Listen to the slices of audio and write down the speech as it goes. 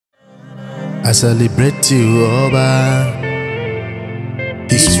I celebrate you, Oba,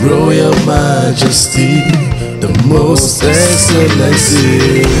 His Royal Majesty, the Most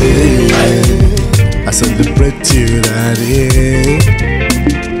Excellency. I celebrate you, Daddy,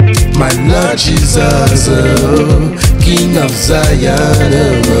 my Lord Jesus, oh, King of Zion,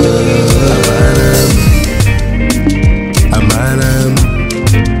 oh, Amanam,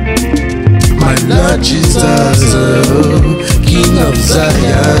 my Lord Jesus, oh, King of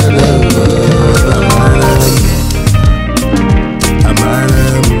Zion, oh,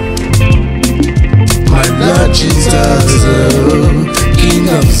 Amanam, my Lord Jesus, oh, King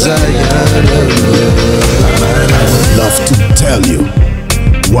of Zion, oh, I would love to tell you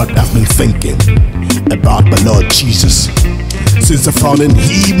what I've been thinking about my Lord Jesus. Since I found in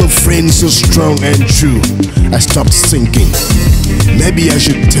Him a friend so strong and true, I stopped thinking. Maybe I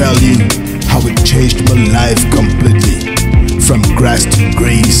should tell you how it changed my life completely. From grass to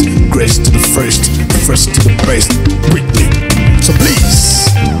grace, grace to the first to the best, quickly. So please,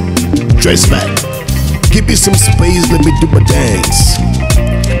 dress back, give me some space, let me do my dance.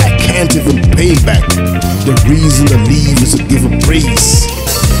 I can't even pay back. The reason I leave is to give a praise.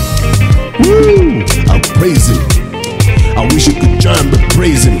 Woo! I'll praise Him. I wish you could join me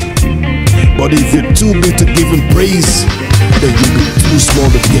praising. But if you're too big to give Him praise, then you'll be too small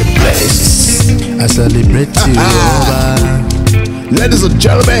to get blessed. I celebrate you, Oba, ladies and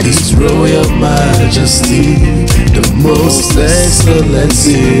gentlemen, His Royal Majesty, the Most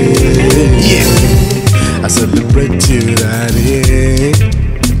Excellency. Yeah, I celebrate you, Daddy,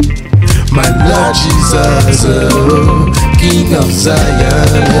 my Lord Jesus, oh, King of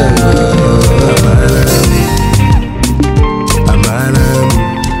Zion, oh, Amanam,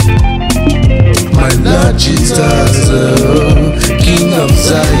 my Lord Jesus, oh, King of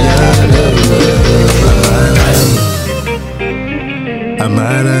Zion, oh,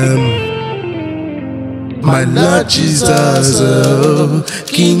 Amanam, my Lord Jesus, oh,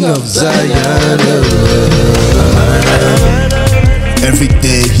 King of Zion, oh, every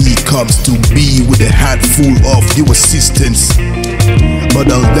day He comes to me with a handful of new assistance,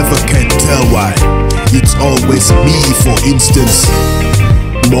 but I'll never can tell why. It's always me, for instance.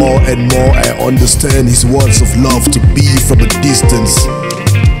 More and more I understand His words of love to be from a distance.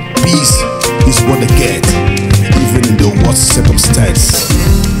 Peace is what I get, even in the worst circumstance.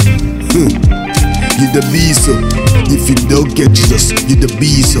 You the beast, so if you don't get Jesus, you the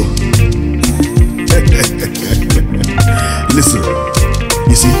beast, so. Listen,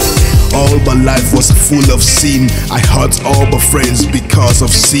 you see, all my life was full of sin. I hurt all my friends because of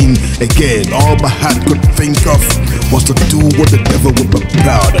sin. Again, all my heart could think of was to do what the devil would be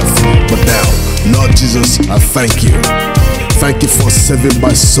proud of. But now, Lord Jesus, I thank you. Thank you for saving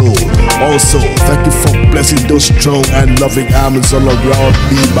my soul. Also, thank you for blessing those strong and loving arms all around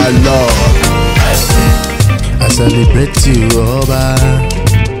me, my Lord. I celebrate you, Oba,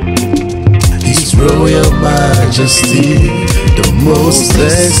 His Royal Majesty, the Most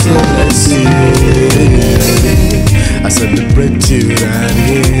Excellency. I celebrate you,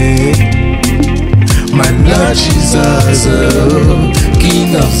 Daddy, my Lord Jesus, oh,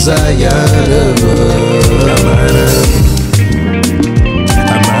 King of Zion, oh,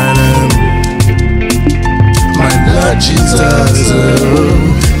 Amanam, my Lord Jesus,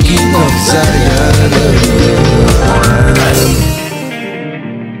 oh, King of Zion, oh,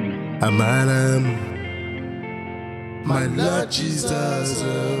 Amanam, my Lord Jesus,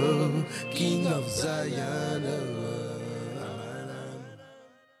 oh, King of Zion, oh.